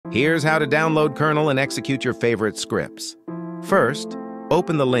Here's how to download kernel and execute your favorite scripts. First,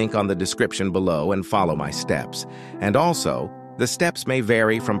 open the link on the description below and follow my steps. And also, the steps may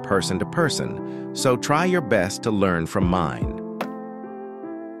vary from person to person, so try your best to learn from mine.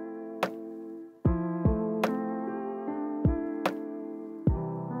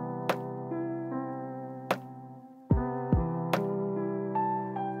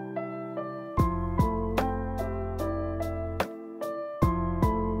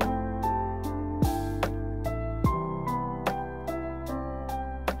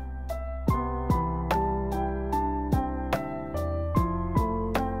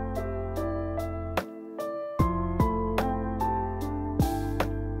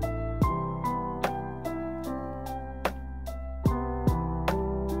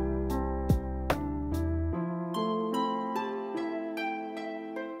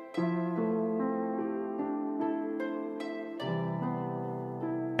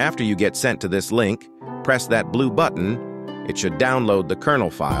 After you get sent to this link, press that blue button. It should download the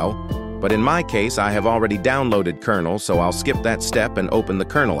kernel file, but in my case, I have already downloaded kernel, so I'll skip that step and open the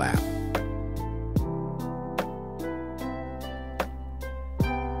kernel app.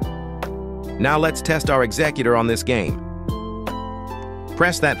 Now let's test our executor on this game.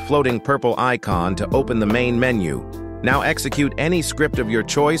 Press that floating purple icon to open the main menu. Now execute any script of your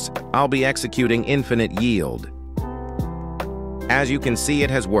choice. I'll be executing Infinite Yield. As you can see, it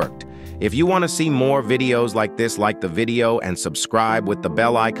has worked. If you want to see more videos like this, like the video and subscribe with the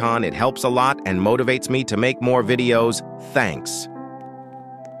bell icon. It helps a lot and motivates me to make more videos. Thanks.